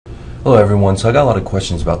Hello everyone, so I got a lot of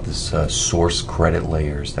questions about this source credit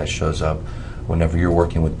layers that shows up whenever you're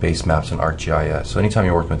working with Basemaps and ArcGIS. So anytime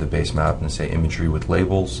you're working with the Basemap and say imagery with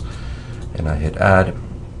labels, and I hit add,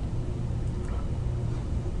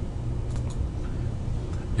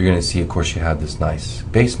 you're going to see, of course, you have this nice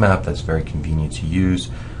Basemap that's very convenient to use,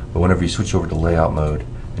 but whenever you switch over to layout mode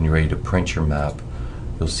and you're ready to print your map,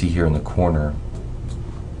 you'll see here in the corner,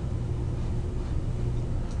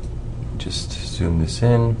 just zoom this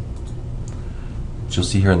in, you'll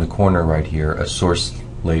see here in the corner right here a source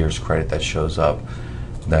layers credit that shows up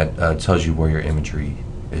that tells you where your imagery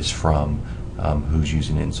is from, who's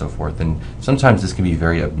using it and so forth. And sometimes this can be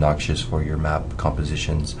very obnoxious for your map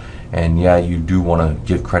compositions, and yeah, you do want to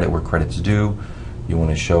give credit where credit's due. You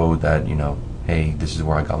want to show that, you know, hey, this is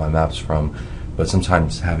where I got my maps from, but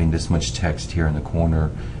sometimes having this much text here in the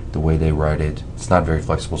corner, the way they write it, it's not very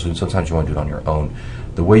flexible, so sometimes you want to do it on your own.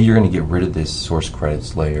 The way you're going to get rid of this source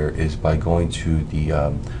credits layer is by going to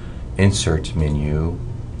the insert menu,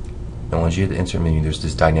 and once you hit the insert menu, there's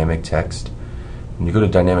this dynamic text. When you go to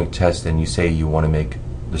dynamic text and you say you want to make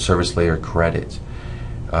the service layer credit,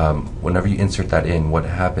 whenever you insert that in, what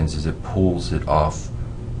happens is it pulls it off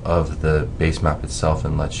of the Basemap itself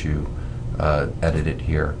and lets you edit it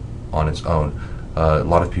here on its own. A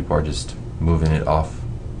lot of people are just moving it off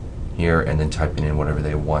here and then typing in whatever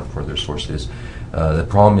they want for their sources. The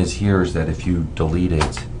problem is here is that if you delete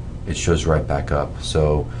it, it shows right back up.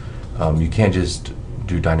 So you can't just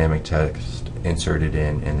do dynamic text, insert it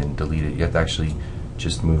in, and then delete it. You have to actually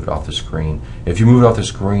just move it off the screen. If you move it off the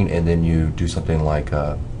screen and then you do something like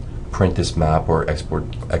print this map or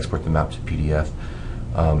export the map to PDF,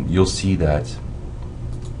 you'll see that,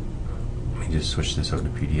 let me just switch this over to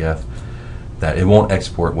PDF, that it won't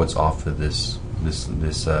export what's off of this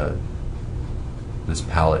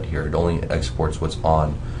palette here. It only exports what's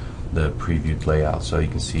on the previewed layout. So you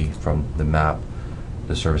can see from the map,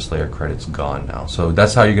 the service layer credit's gone now. So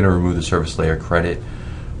that's how you're going to remove the service layer credit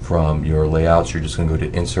from your layouts. You're just going to go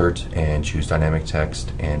to insert and choose dynamic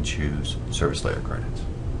text and choose service layer credit.